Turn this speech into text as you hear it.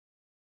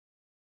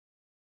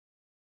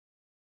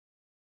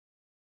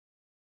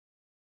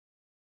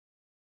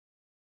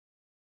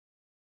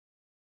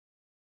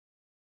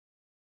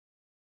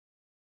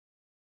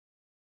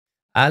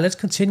Let's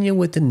continue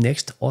with the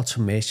next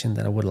automation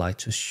that I would like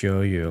to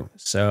show you.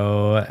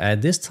 So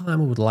at this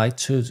time, I would like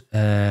to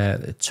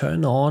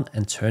turn on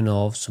and turn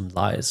off some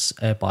lights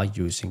by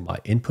using my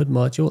input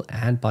module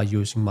and by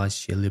using my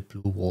Shelly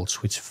BLU Wall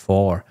Switch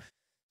 4.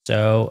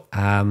 So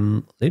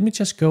let me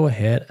just go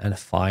ahead and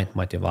find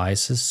my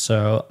devices.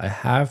 So I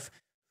have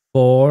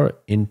 4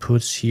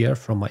 inputs here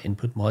from my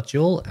input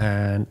module,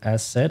 and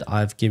as said,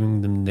 I've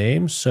given them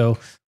names. So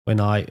when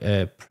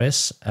I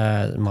press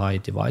my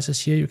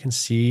devices here, you can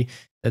see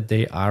that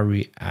they are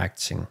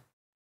reacting.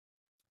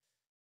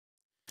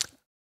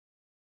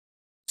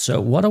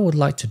 So what I would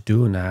like to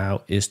do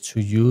now is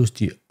to use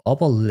the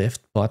upper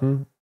left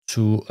button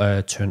to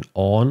turn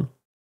on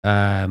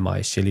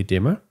my Shelly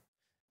dimmer,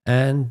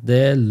 and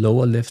the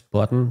lower left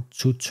button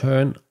to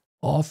turn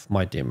off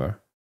my dimmer.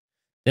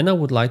 Then I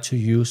would like to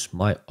use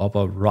my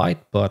upper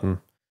right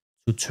button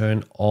to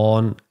turn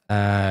on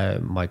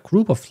my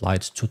group of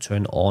lights, to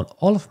turn on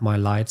all of my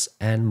lights,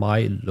 and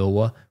my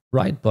lower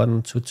right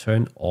button to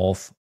turn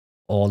off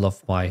all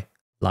of my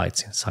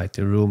lights inside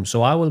the room.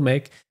 So I will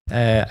make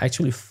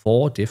actually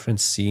 4 different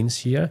scenes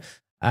here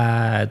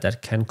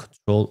that can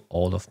control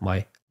all of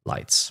my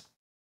lights.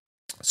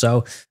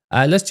 So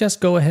let's just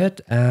go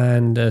ahead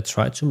and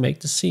try to make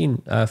the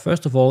scene.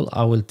 First of all,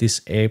 I will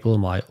disable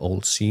my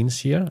old scenes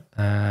here.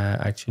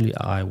 Actually,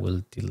 I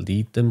will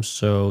delete them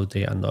so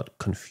they are not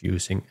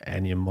confusing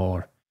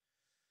anymore.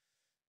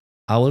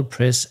 I will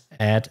press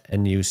add a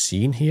new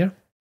scene here.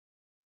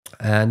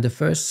 And the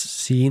first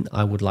scene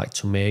I would like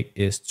to make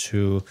is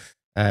to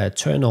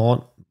turn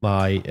on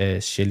my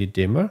Shelly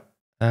dimmer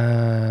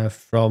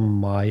from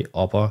my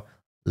upper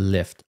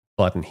left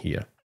button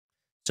here.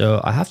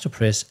 So I have to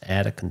press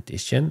add a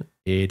condition.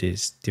 It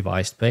is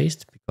device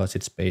based because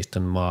it's based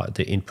on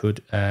the input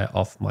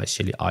of my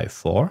Shelly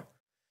I4.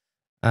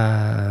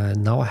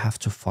 Now I have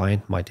to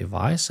find my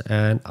device,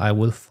 and I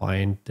will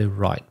find the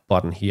right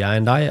button here.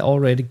 And I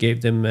already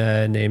gave them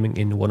naming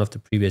in one of the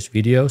previous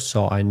videos,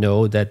 so I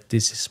know that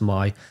this is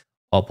my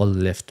upper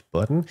left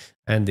button,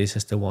 and this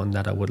is the one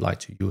that I would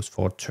like to use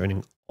for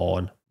turning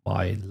on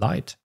my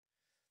light.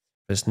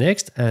 Press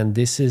next, and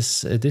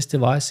this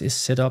device is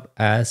set up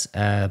as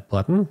a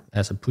button,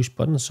 as a push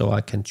button, so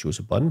I can choose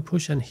a button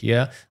push, and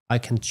here I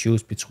can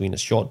choose between a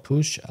short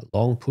push, a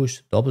long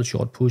push, double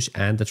short push,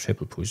 and a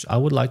triple push. I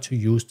would like to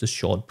use the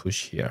short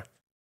push here.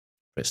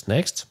 Press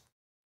next.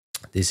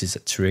 This is a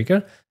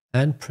trigger,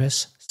 and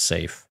press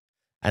save,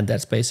 and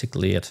that's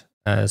basically it.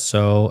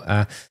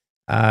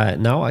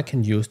 Now I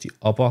can use the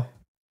upper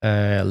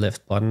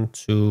left button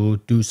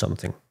to do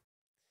something.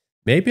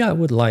 Maybe I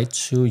would like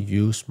to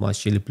use my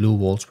Shelly BLU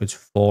Wall Switch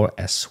 4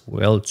 as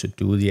well to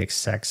do the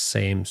exact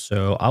same.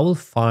 So I will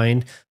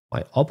find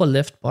my upper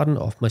left button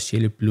of my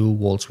Shelly BLU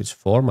Wall Switch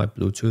 4, my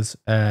Bluetooth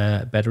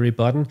battery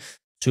button,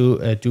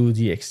 to do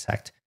the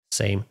exact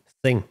same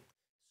thing.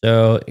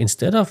 So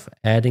instead of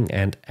adding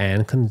an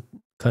and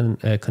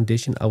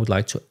condition, I would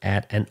like to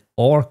add an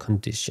or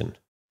condition.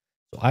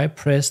 So I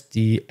press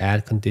the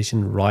add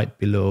condition right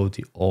below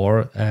the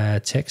or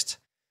text.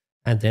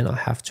 And then I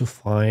have to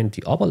find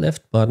the upper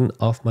left button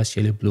of my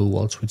Shelly BLU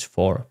Wall Switch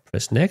 4.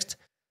 Press next.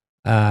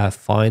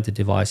 Find the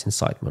device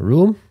inside my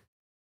room.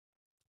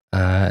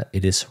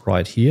 It is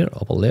right here,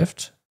 upper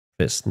left.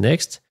 Press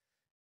next.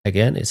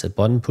 Again, it's a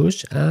button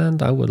push,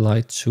 and I would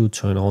like to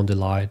turn on the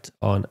light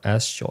on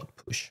as short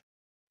push.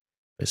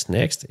 Press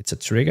next. It's a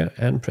trigger,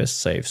 and press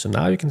save. So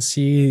now you can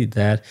see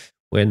that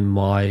when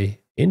my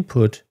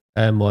input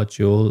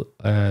module,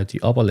 the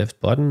upper left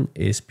button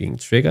is being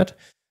triggered,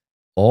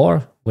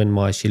 or when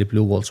my Shelly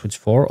BLU Wall Switch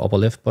 4 upper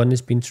left button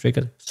is being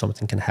triggered,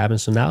 something can happen.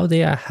 So now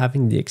they are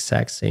having the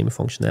exact same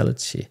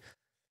functionality.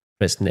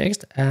 Press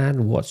next,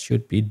 and what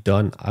should be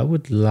done? I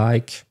would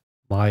like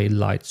my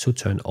light to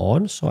turn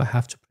on, so I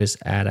have to press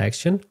add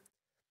action.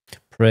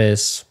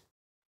 Press,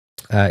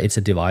 it's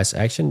a device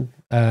action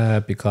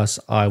because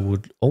I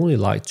would only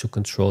like to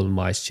control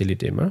my Shelly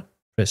dimmer.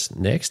 Press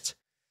next,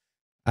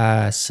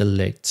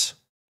 select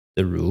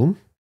the room,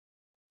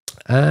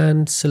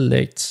 and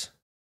select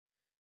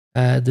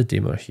the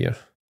dimmer here.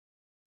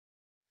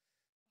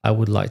 I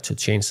would like to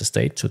change the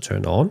state to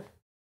turn on.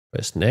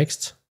 Press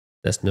next.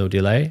 There's no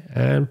delay,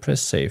 and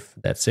press save.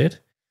 That's it.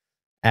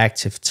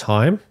 Active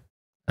time.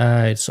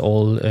 It's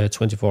all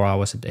 24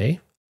 hours a day,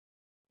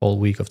 all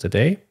week of the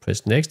day.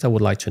 Press next. I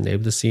would like to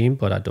enable the scene,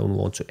 but I don't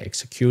want to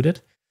execute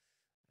it.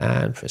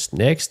 And press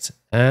next,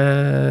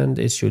 and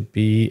it should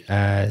be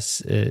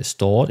as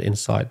stored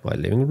inside my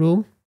living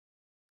room.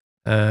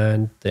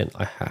 And then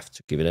I have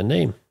to give it a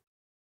name.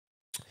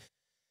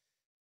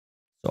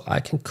 So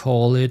I can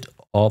call it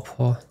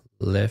upper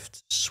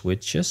left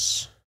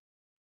switches.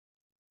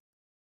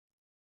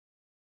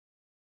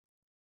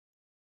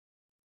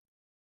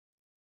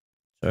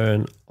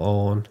 Turn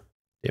on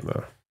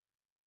dimmer.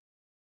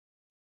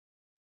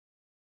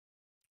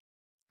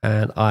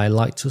 And I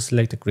like to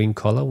select a green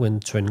color when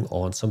turning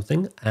on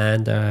something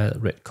and a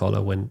red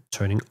color when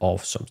turning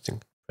off something.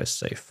 Press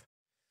save.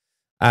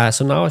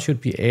 So now I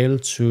should be able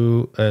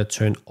to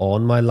turn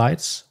on my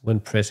lights when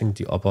pressing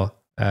the upper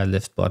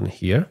left button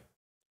here.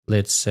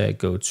 let's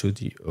go to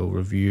the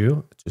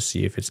overview to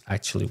see if it's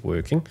actually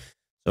working.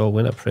 So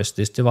when I press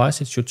this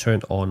device, it should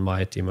turn on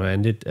my dimmer,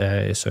 and it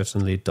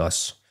certainly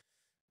does.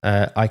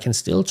 I can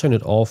still turn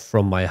it off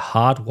from my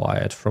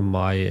hardwired, from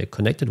my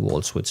connected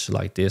wall switch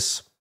like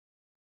this.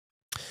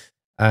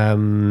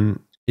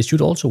 It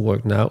should also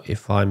work now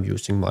if I'm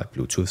using my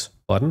Bluetooth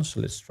button. So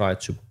let's try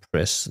to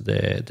press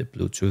the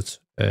Bluetooth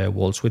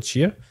wall switch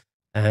here,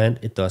 and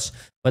it does.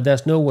 But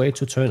there's no way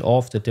to turn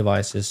off the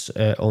devices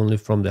only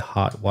from the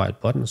hardwired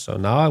button. So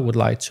now I would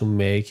like to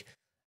make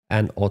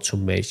an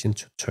automation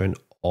to turn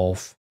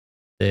off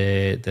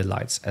the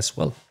lights as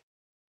well.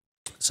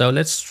 So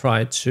let's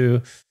try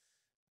to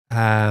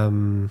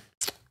no,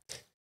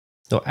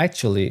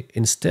 actually,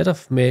 instead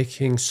of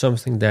making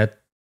something that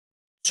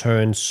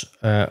turns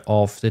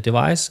off the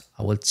device,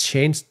 I will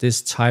change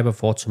this type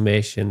of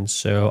automation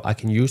so I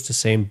can use the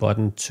same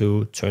button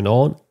to turn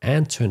on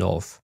and turn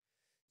off.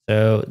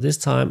 So this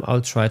time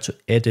I'll try to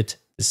edit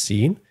the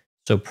scene.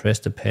 So press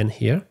the pen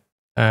here,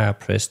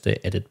 press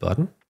the edit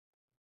button.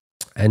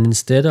 And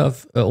instead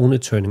of only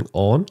turning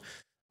on,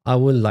 I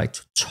would like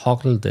to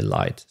toggle the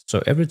light.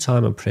 So every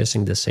time I'm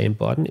pressing the same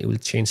button, it will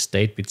change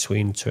state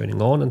between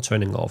turning on and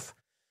turning off.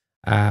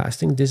 I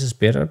think this is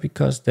better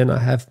because then I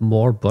have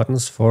more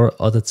buttons for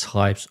other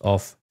types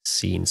of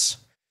scenes.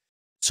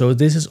 So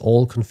this is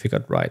all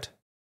configured right.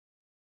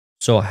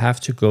 So I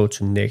have to go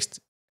to next,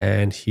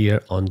 and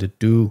here on the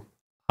do,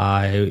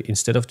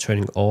 instead of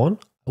turning on,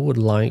 I would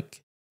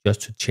like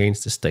just to change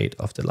the state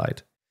of the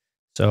light.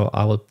 So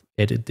I will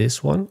edit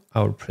this one.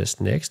 I will press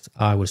next.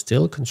 I will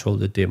still control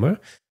the dimmer,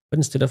 but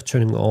instead of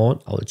turning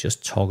on, I will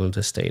just toggle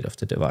the state of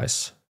the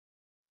device.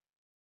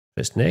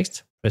 Press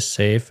next, press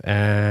save,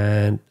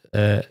 and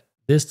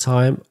this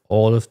time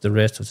all of the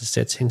rest of the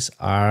settings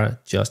are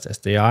just as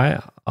they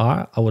are.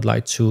 I would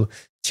like to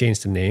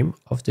change the name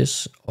of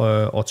this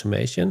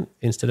automation.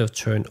 Instead of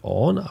turn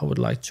on, I would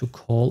like to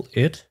call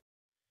it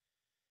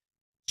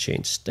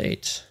change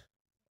state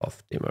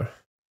of dimmer.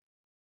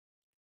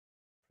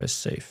 Press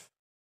save.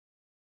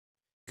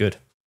 Good.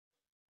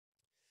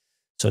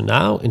 So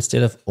now,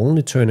 instead of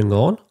only turning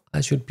on,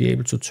 I should be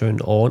able to turn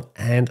on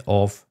and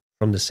off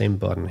from the same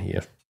button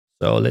here.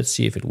 So let's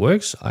see if it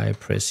works. I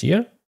press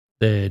here,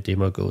 the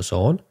dimmer goes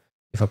on.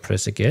 If I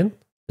press again,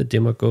 the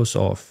dimmer goes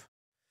off.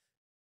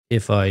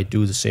 If I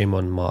do the same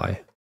on my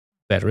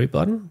battery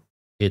button,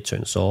 it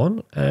turns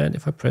on. And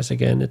if I press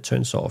again, it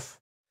turns off.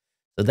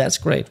 So that's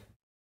great.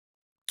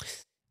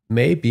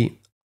 Maybe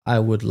I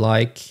would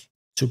like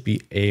to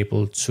be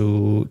able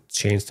to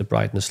change the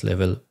brightness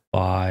level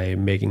by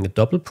making a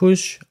double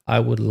push. I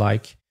would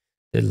like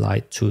the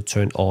light to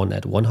turn on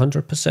at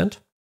 100%.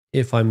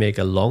 If I make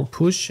a long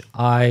push,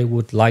 I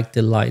would like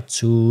the light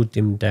to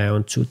dim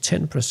down to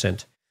 10%.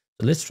 So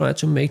let's try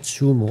to make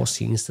 2 more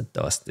scenes that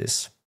does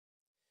this.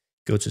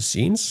 Go to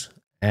scenes,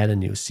 add a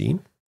new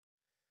scene,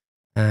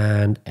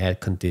 and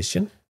add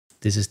condition.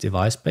 This is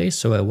device based.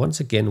 So once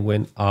again,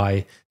 when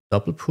I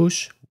double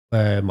push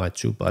my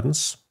 2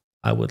 buttons,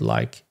 I would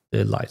like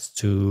the lights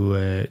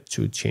to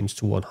change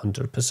to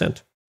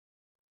 100%.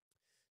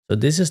 So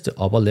this is the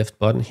upper left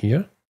button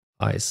here.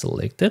 I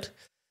select it.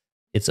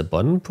 It's a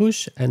button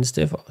push, and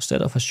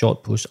instead of a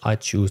short push, I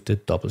choose the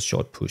double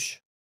short push.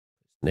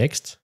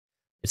 Next,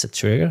 it's a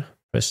trigger.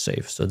 Press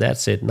save. So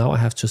that's it. Now I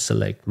have to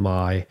select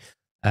my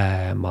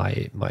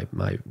my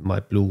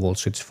BLU Wall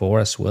Switch 4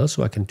 as well,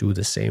 so I can do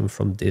the same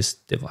from this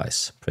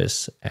device.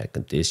 Press add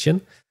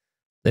condition.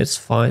 Let's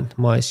find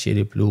my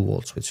Shelly BLU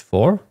Wall Switch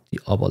 4, the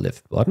upper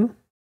left button.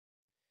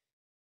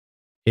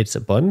 It's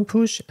a button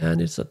push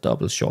and it's a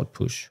double short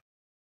push.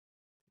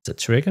 It's a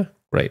trigger.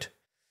 Great.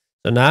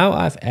 So now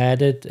I've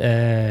added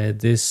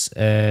this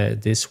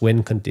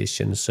when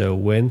condition. So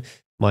when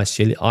my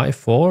Shelly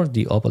I4,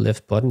 the upper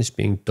left button, is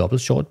being double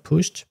short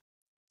pushed,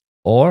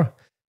 or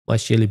my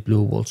Shelly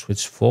BLU Wall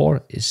Switch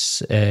 4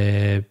 is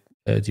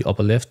the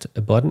upper left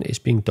button is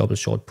being double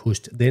short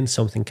pushed, then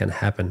something can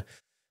happen.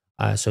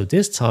 So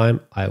this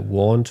time I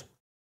want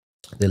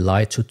the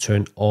light to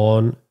turn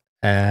on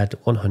at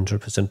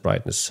 100%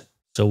 brightness.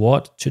 So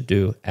what to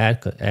do?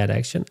 Add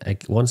action.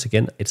 Once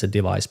again, it's a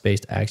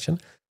device-based action.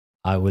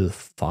 I will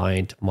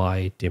find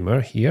my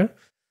dimmer here,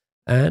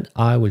 and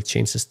I will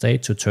change the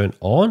state to turn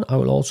on. I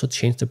will also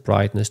change the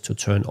brightness to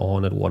turn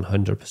on at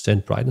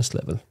 100% brightness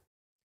level.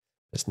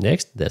 Press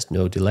next. There's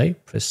no delay.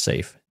 Press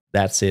save.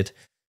 That's it.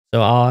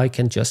 So I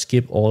can just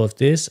skip all of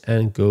this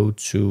and go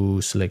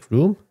to select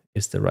room.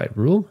 It's the right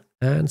room,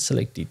 and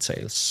select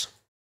details.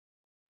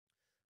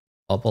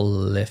 Upper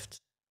left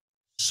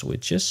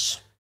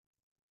switches.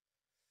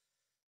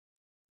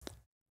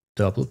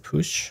 Double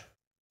push,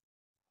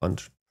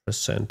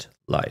 100%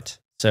 light.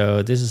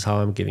 So this is how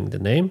I'm giving the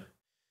name.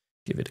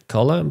 Give it a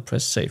color and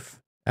press save.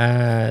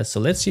 So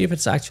let's see if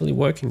it's actually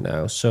working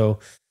now. So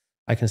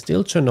I can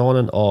still turn on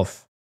and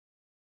off.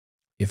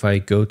 If I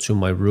go to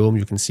my room,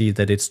 you can see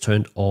that it's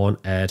turned on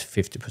at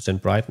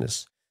 50%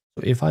 brightness.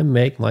 So if I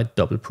make my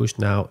double push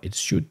now, it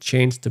should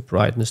change the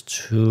brightness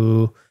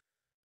to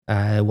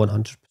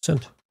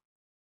 100%.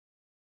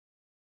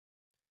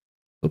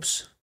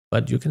 Oops.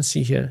 but you can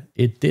see here,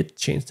 it did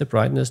change the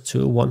brightness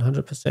to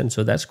 100%.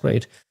 So that's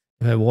great.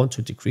 If I want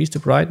to decrease the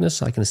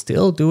brightness, I can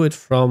still do it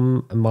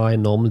from my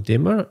normal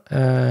dimmer,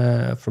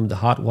 from the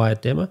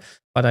hardwired dimmer,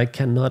 but I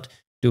cannot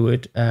do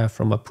it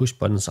from my push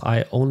buttons.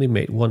 I only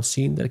made one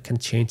scene that can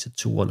change it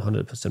to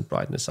 100%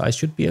 brightness. I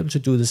should be able to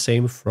do the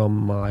same from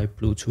my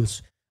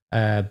Bluetooth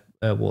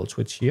wall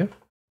switch here.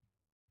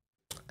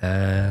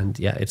 And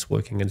yeah, it's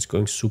working and it's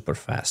going super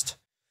fast.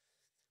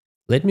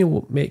 Let me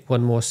make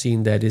one more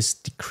scene that is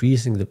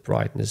decreasing the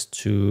brightness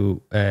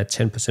to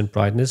 10%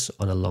 brightness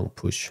on a long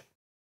push.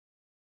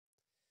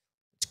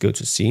 Let's go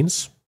to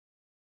scenes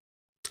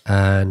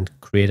and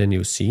create a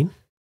new scene.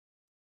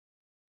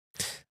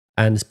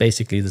 And it's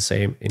basically the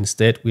same.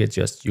 Instead, we are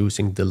just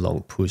using the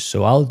long push.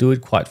 So I'll do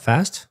it quite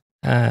fast.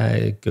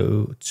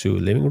 Go to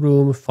living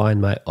room,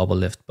 find my upper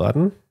left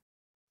button.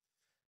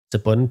 It's a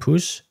button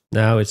push.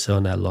 Now it's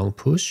on a long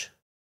push.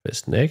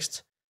 Press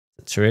next,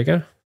 the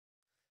trigger.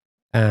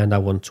 And I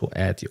want to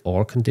add the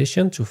OR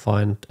condition to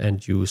find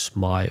and use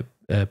my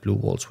BLU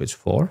Wall Switch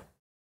 4.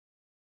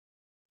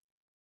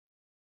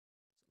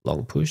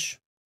 Long push.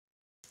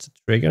 It's a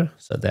trigger.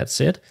 So that's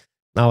it.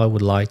 Now I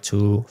would like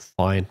to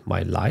find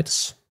my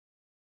lights.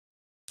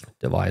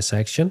 Device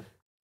action.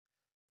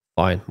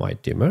 Find my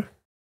dimmer.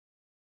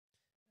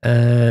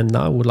 And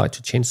now I would like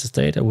to change the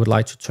state. I would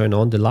like to turn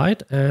on the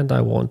light and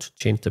I want to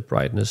change the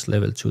brightness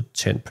level to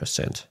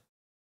 10%.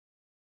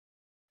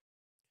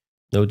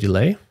 No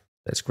delay.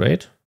 That's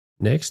great.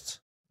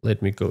 Next,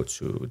 let me go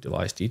to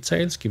device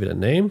details, give it a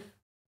name.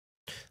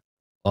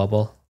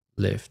 Upper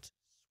left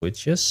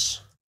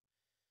switches.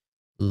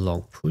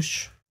 Long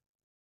push.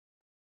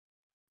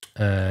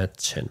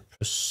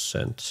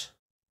 10%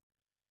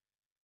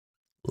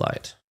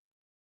 light.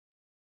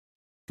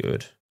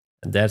 Good.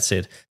 And that's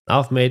it. Now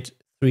I've made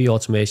 3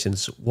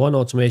 automations. One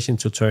automation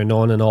to turn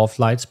on and off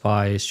lights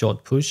by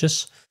short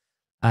pushes.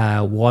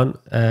 One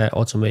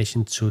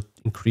automation to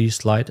increase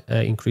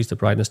the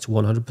brightness to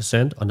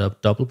 100% on a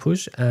double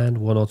push, and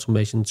one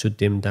automation to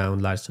dim down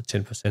lights to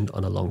 10%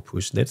 on a long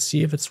push. Let's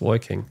see if it's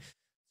working.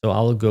 So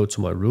I'll go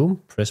to my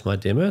room, press my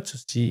dimmer to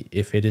see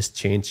if it is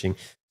changing.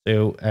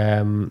 So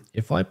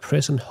if I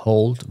press and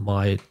hold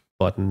my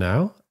button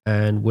now,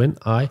 and when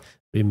I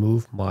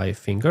remove my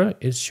finger,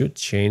 it should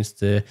change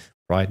the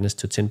brightness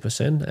to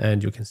 10%,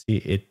 and you can see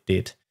it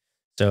did.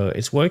 So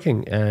it's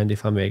working, and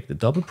if I make the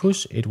double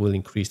push, it will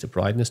increase the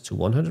brightness to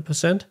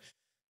 100%.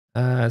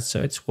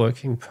 So it's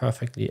working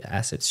perfectly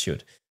as it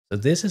should. So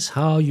this is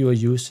how you are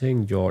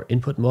using your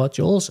input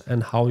modules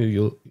and how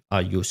you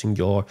are using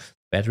your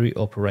battery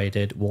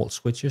operated wall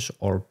switches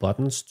or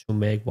buttons to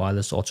make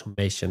wireless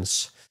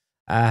automations.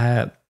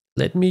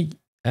 Let me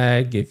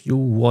give you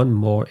one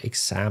more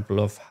example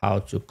of how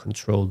to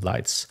control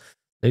lights.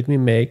 Let me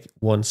make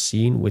one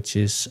scene which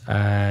is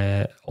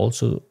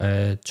also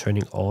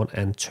turning on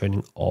and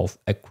turning off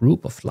a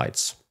group of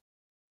lights.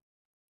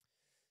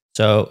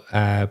 So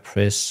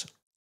press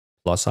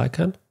plus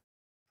icon,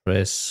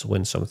 press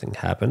when something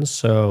happens.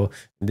 So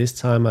this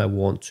time I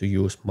want to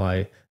use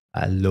my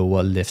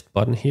lower left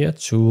button here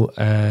to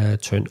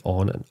turn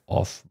on and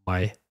off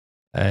my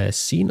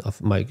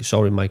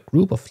my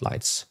group of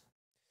lights.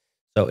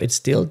 So it's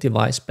still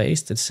device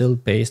based. It's still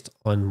based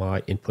on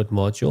my input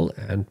module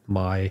and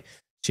my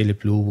Shelly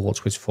BLU Wall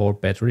Switch 4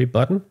 battery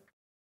button.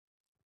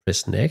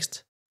 Press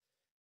next.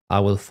 I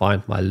will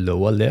find my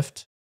lower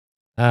left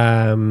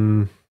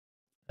wall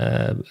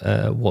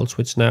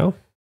switch now.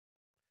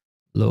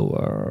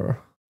 Lower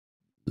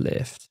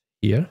left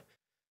here.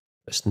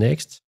 Press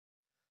next.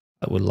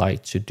 I would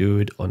like to do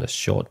it on a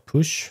short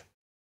push.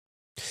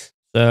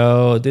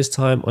 So this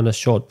time on a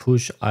short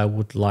push, I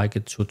would like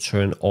it to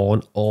turn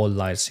on all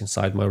lights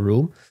inside my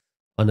room.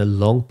 On a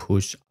long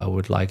push, I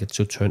would like it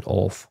to turn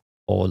off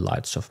all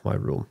lights of my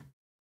room.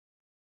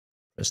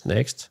 Press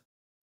next.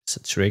 It's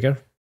a trigger.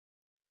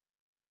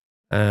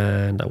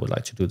 And I would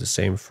like to do the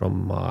same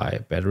from my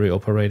battery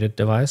operated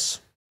device.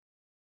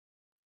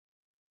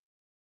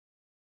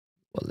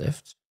 Or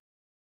left.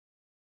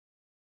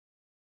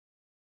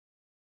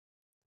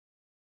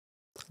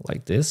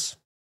 Like this.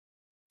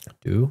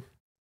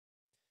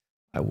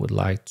 I would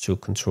like to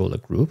control a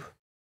group.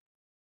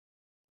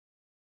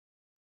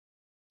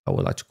 I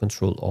would like to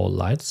control all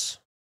lights.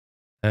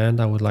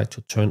 And I would like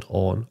to turn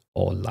on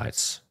all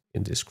lights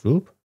in this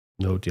group.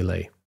 No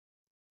delay.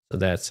 So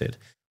that's it.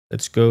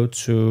 Let's go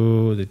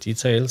to the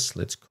details.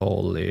 Let's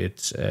call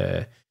it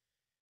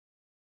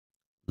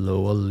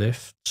lower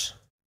left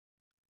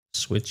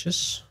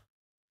switches.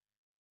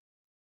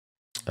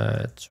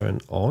 Turn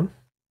on.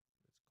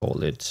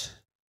 Call it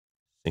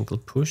single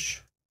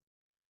push.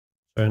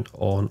 Turn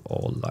on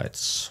all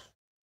lights.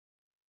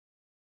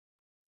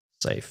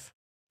 Save.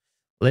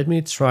 Let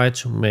me try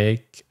to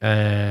make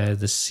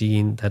the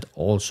scene that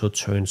also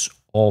turns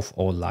off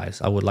all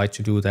lights. I would like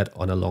to do that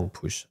on a long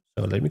push.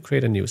 So let me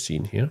create a new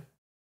scene here.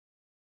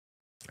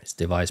 It's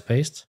device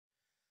based.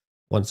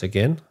 Once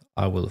again,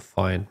 I will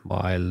find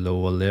my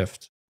lower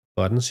left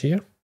buttons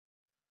here.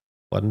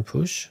 Button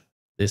push.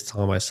 This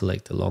time I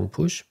select the long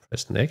push.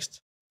 Press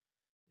next.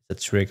 The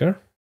trigger.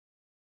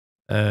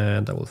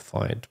 and I will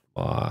find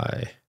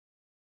my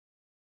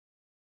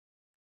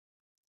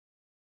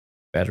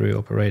battery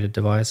operated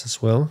device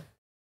as well.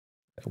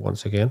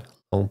 Once again,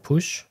 long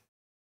push,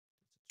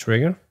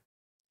 trigger,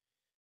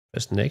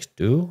 press next,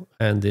 do,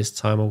 and this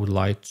time I would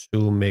like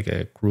to make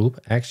a group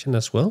action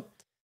as well.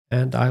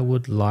 And I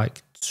would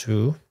like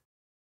to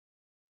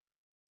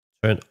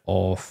turn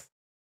off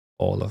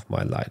all of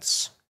my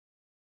lights.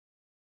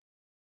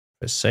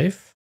 Press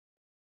save.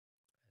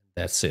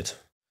 That's it.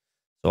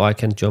 So I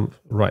can jump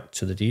right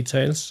to the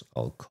details.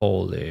 I'll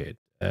call it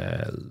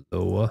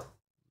lower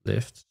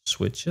lift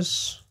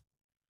switches.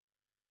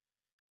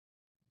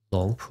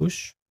 Long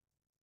push.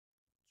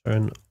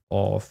 Turn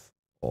off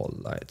all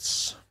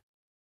lights.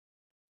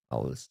 I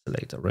will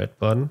select the red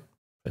button.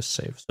 Press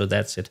save. So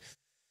that's it.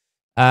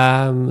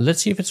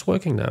 Let's see if it's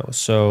working now.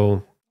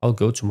 So I'll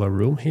go to my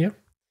room here.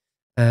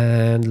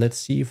 And let's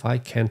see if I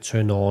can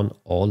turn on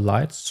all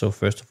lights. So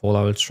first of all,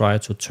 I will try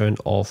to turn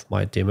off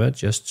my dimmer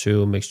just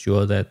to make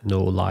sure that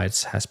no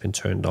lights has been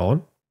turned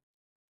on.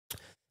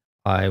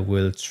 I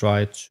will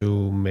try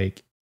to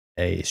make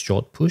a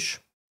short push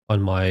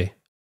on my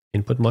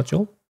input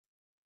module.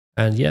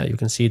 And yeah, you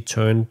can see it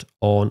turned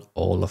on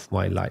all of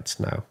my lights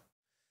now.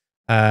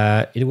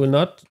 It will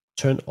not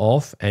turn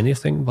off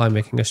anything by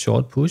making a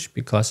short push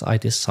because I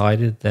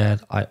decided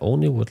that I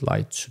only would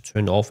like to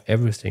turn off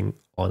everything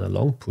on a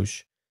long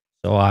push.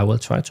 So I will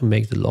try to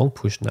make the long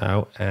push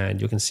now,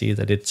 and you can see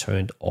that it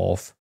turned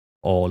off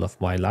all of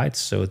my lights.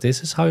 So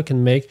this is how you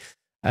can make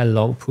a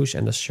long push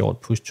and a short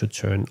push to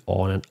turn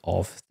on and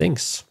off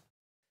things.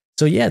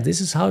 So yeah,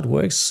 this is how it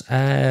works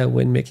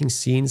when making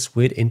scenes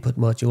with input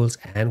modules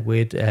and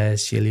with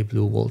Shelly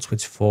BLU Wall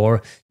Switch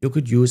 4. You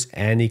could use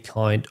any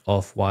kind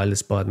of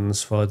wireless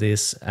buttons for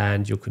this,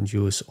 and you can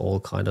use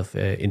all kind of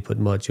input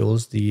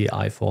modules, the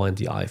i4 and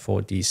the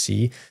i4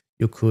 DC.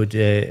 You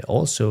could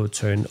also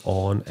turn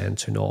on and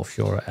turn off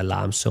your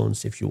alarm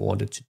zones if you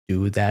wanted to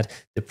do that.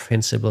 The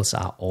principles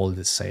are all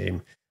the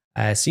same.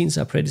 Scenes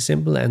are pretty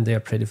simple and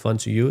they're pretty fun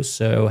to use,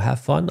 so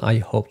have fun. I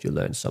hope you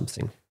learned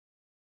something.